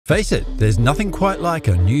Face it, there's nothing quite like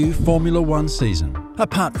a new Formula One season.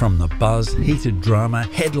 Apart from the buzz, heated drama,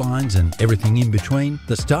 headlines and everything in between,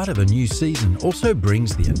 the start of a new season also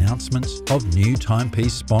brings the announcements of new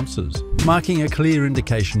timepiece sponsors, marking a clear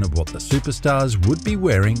indication of what the superstars would be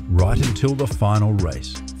wearing right until the final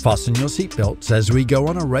race. Fasten your seatbelts as we go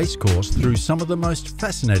on a race course through some of the most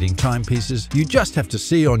fascinating timepieces you just have to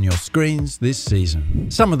see on your screens this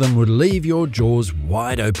season. Some of them would leave your jaws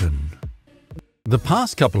wide open. The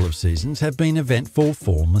past couple of seasons have been eventful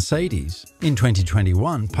for Mercedes. In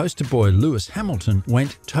 2021, poster boy Lewis Hamilton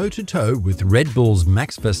went toe-to-toe with Red Bull's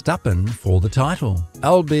Max Verstappen for the title,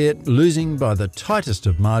 albeit losing by the tightest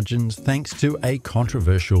of margins thanks to a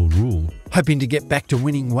controversial rule. Hoping to get back to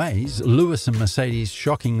winning ways, Lewis and Mercedes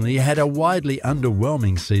shockingly had a widely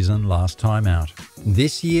underwhelming season last time out.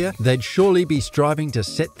 This year, they'd surely be striving to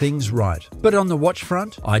set things right. But on the watch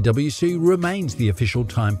front, IWC remains the official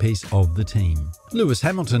timepiece of the team. Lewis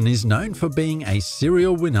Hamilton is known for being a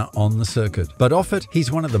serial winner on the circuit, but off it,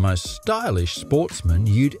 he's one of the most stylish sportsmen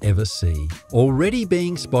you'd ever see. Already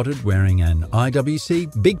being spotted wearing an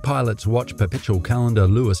IWC Big Pilot's Watch Perpetual Calendar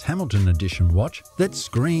Lewis Hamilton Edition watch that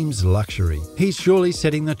screams luxury. He's surely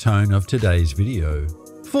setting the tone of today's video.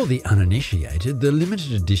 For the uninitiated, the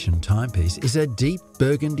limited edition timepiece is a deep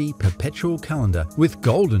burgundy perpetual calendar with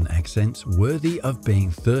golden accents worthy of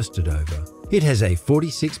being thirsted over. It has a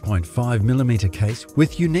 46.5mm case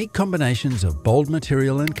with unique combinations of bold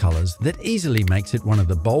material and colours that easily makes it one of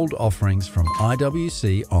the bold offerings from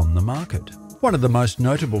IWC on the market. One of the most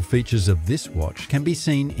notable features of this watch can be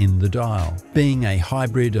seen in the dial. Being a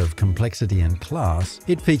hybrid of complexity and class,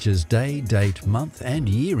 it features day, date, month and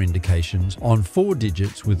year indications on 4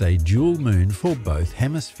 digits with a dual moon for both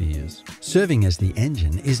hemispheres. Serving as the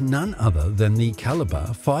engine is none other than the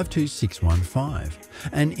Caliber 52615,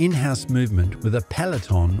 an in-house movement with a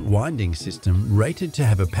Peloton winding system rated to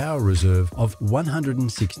have a power reserve of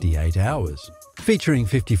 168 hours. Featuring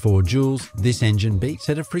 54 joules, this engine beats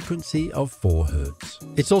at a frequency of 4 Hz.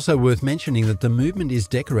 It's also worth mentioning that the movement is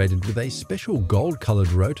decorated with a special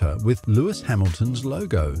gold-coloured rotor with Lewis Hamilton's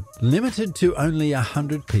logo. Limited to only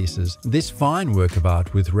 100 pieces, this fine work of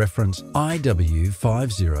art with reference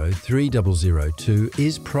IW503002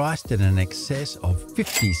 is priced at an excess of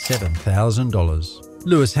 $57,000.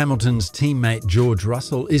 Lewis Hamilton's teammate George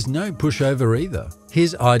Russell is no pushover either.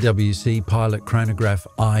 His IWC Pilot Chronograph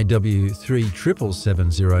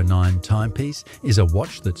IW37709 timepiece is a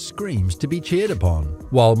watch that screams to be cheered upon.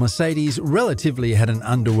 While Mercedes relatively had an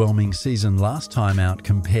underwhelming season last time out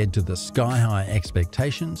compared to the sky-high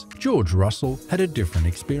expectations, George Russell had a different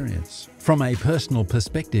experience. From a personal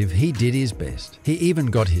perspective, he did his best. He even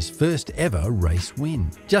got his first ever race win.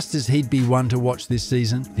 Just as he'd be one to watch this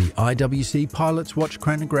season, the IWC Pilot's Watch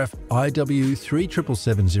Chronograph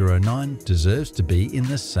IW37709 deserves to be in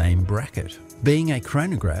the same bracket. Being a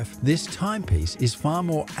chronograph, this timepiece is far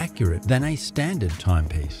more accurate than a standard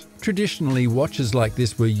timepiece. Traditionally, watches like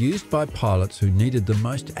this were used by pilots who needed the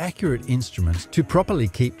most accurate instruments to properly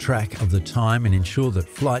keep track of the time and ensure that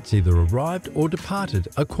flights either arrived or departed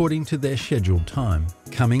according to their scheduled time.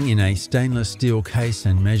 Coming in a stainless steel case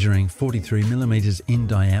and measuring 43mm in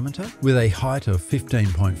diameter with a height of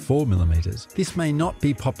 15.4mm, this may not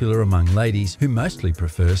be popular among ladies who mostly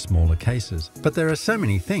prefer smaller cases, but there are so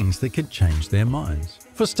many things that could change their minds.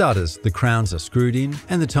 For starters, the crowns are screwed in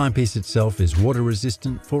and the timepiece itself is water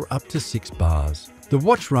resistant for up to 6 bars. The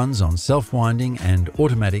watch runs on self-winding and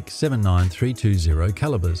automatic 79320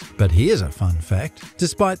 calibers. But here's a fun fact.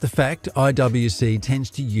 Despite the fact IWC tends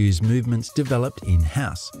to use movements developed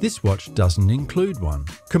in-house, this watch doesn't include one.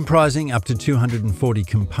 Comprising up to 240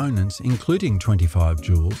 components, including 25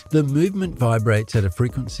 joules, the movement vibrates at a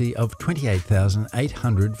frequency of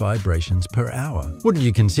 28,800 vibrations per hour. Wouldn't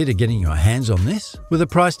you consider getting your hands on this? With a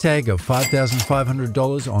price tag of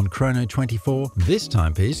 $5,500 on Chrono24, this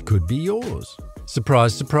timepiece could be yours.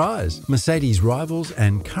 Surprise, surprise! Mercedes rivals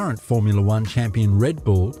and current Formula One champion Red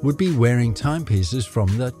Bull would be wearing timepieces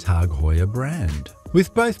from the Tag Heuer brand.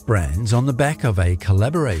 With both brands on the back of a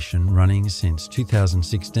collaboration running since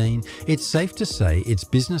 2016, it's safe to say it's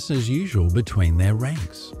business as usual between their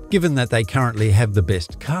ranks. Given that they currently have the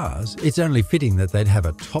best cars, it's only fitting that they'd have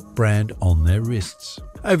a top brand on their wrists.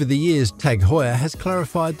 Over the years, Tag Heuer has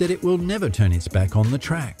clarified that it will never turn its back on the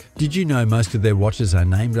track. Did you know most of their watches are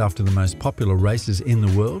named after the most popular races in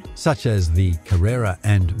the world, such as the Carrera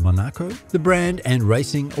and Monaco? The brand and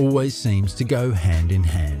racing always seems to go hand in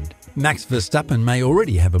hand. Max Verstappen may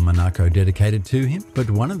already have a Monaco dedicated to him, but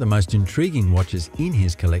one of the most intriguing watches in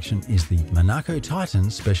his collection is the Monaco Titan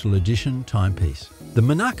Special Edition timepiece. The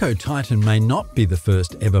Monaco Titan may not be the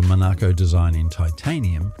first ever Monaco design in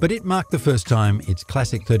titanium, but it marked the first time its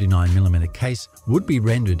classic 39mm case would be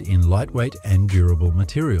rendered in lightweight and durable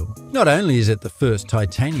material. Not only is it the first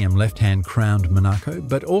titanium left-hand crowned Monaco,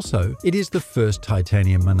 but also it is the first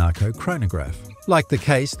titanium Monaco chronograph. Like the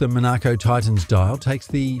case, the Monaco Titan's dial takes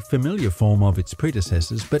the familiar form of its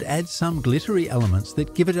predecessors but adds some glittery elements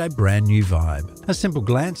that give it a brand new vibe. A simple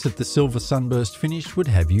glance at the silver sunburst finish would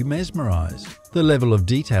have you mesmerised. The level of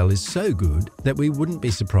detail is so good that we wouldn't be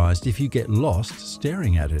surprised if you get lost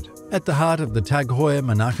staring at it. At the heart of the Tag Heuer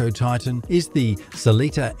Monaco Titan is the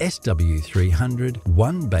Sellita SW300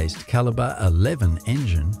 1-based caliber 11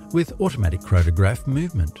 engine with automatic chronograph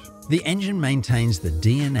movement. The engine maintains the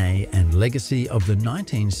DNA and legacy of the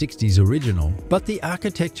 1960s original, but the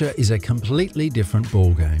architecture is a completely different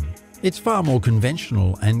ballgame. It's far more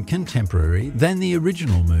conventional and contemporary than the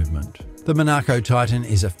original movement. The Monaco Titan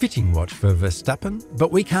is a fitting watch for Verstappen,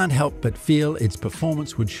 but we can't help but feel its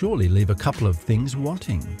performance would surely leave a couple of things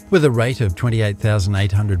wanting. With a rate of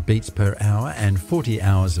 28,800 beats per hour and 40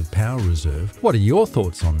 hours of power reserve, what are your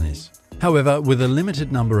thoughts on this? However, with a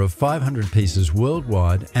limited number of 500 pieces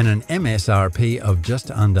worldwide and an MSRP of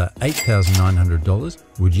just under $8,900,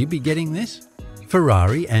 would you be getting this?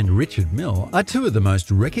 Ferrari and Richard Mille are two of the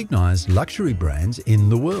most recognised luxury brands in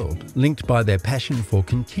the world, linked by their passion for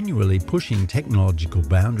continually pushing technological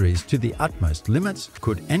boundaries to the utmost limits.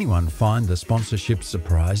 Could anyone find the sponsorship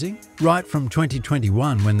surprising? Right from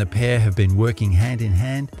 2021, when the pair have been working hand in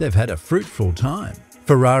hand, they've had a fruitful time.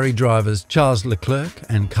 Ferrari drivers Charles Leclerc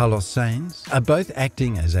and Carlos Sainz are both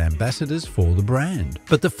acting as ambassadors for the brand.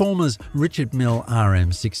 But the former's Richard Mille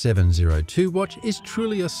RM6702 watch is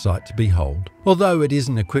truly a sight to behold. Although it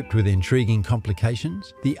isn't equipped with intriguing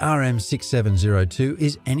complications, the RM6702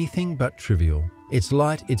 is anything but trivial. It's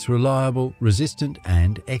light, it's reliable, resistant,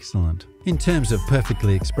 and excellent. In terms of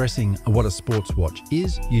perfectly expressing what a sports watch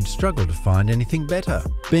is, you'd struggle to find anything better.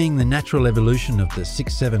 Being the natural evolution of the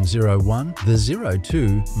 6701, the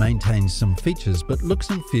 02 maintains some features but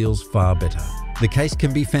looks and feels far better. The case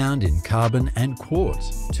can be found in carbon and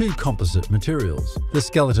quartz, two composite materials. The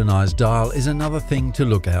skeletonized dial is another thing to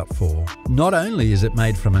look out for. Not only is it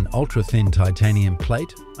made from an ultra-thin titanium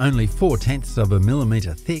plate, only 0.4 of a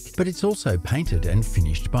millimeter thick, but it's also painted and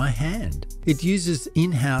finished by hand. It uses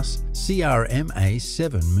in-house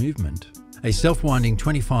CRMA7 movement, a self-winding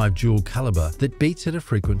 25 joule caliber that beats at a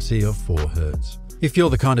frequency of 4 Hz. If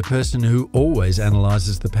you're the kind of person who always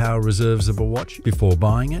analyzes the power reserves of a watch before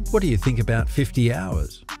buying it, what do you think about 50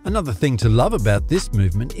 hours? Another thing to love about this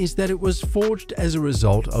movement is that it was forged as a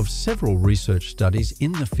result of several research studies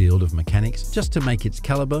in the field of mechanics just to make its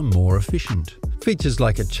caliber more efficient. Features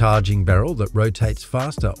like a charging barrel that rotates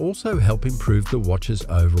faster also help improve the watch's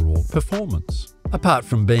overall performance. Apart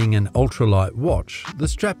from being an ultralight watch, the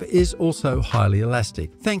strap is also highly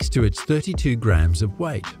elastic thanks to its 32 grams of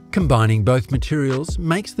weight. Combining both materials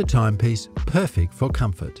makes the timepiece perfect for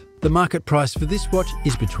comfort. The market price for this watch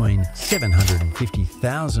is between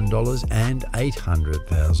 $750,000 and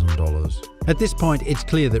 $800,000. At this point, it's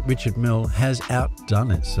clear that Richard Mille has outdone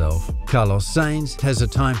itself. Carlos Sainz has a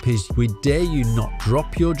timepiece we dare you not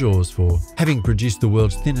drop your jaws for. Having produced the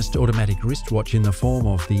world's thinnest automatic wristwatch in the form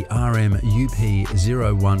of the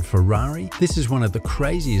RM-UP01 Ferrari, this is one of the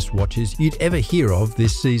craziest watches you'd ever hear of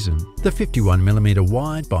this season. The 51mm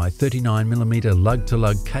wide by 39mm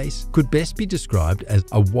lug-to-lug case could best be described as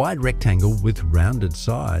a wide rectangle with rounded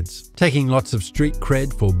sides. Taking lots of street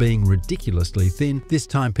cred for being ridiculously thin, this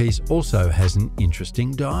timepiece also has an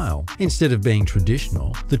interesting dial. Instead of being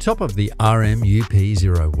traditional, the top of the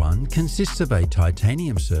RM-UP01 consists of a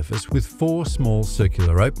titanium surface with 4 small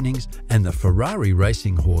circular openings and the Ferrari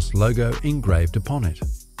racing horse logo engraved upon it.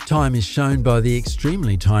 Time is shown by the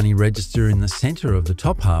extremely tiny register in the center of the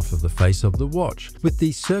top half of the face of the watch, with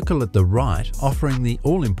the circle at the right offering the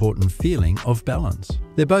all-important feeling of balance.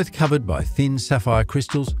 They're both covered by thin sapphire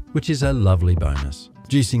crystals, which is a lovely bonus.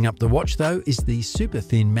 Juicing up the watch though is the super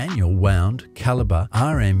thin manual wound caliber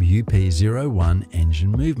RM-UP01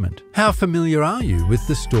 engine movement. How familiar are you with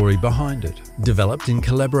the story behind it? Developed in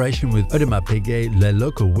collaboration with Audemars Piguet Les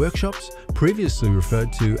Local Workshops, previously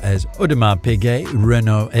referred to as Audemars Piguet,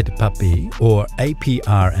 Renault et Papy, or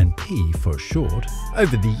APR&P for short,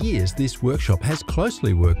 over the years this workshop has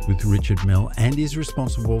closely worked with Richard Mille and is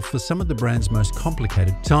responsible for some of the brand's most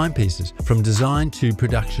complicated timepieces, from design to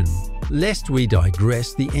production. Lest we digress,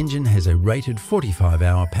 the engine has a rated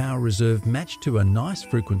 45-hour power reserve matched to a nice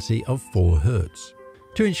frequency of 4 Hz.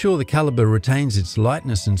 To ensure the calibre retains its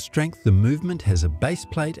lightness and strength, the movement has a base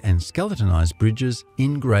plate and skeletonized bridges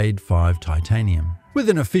in Grade 5 titanium. With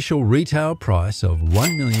an official retail price of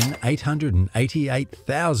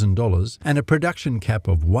 $1,888,000 and a production cap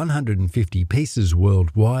of 150 pieces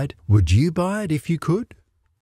worldwide, would you buy it if you could?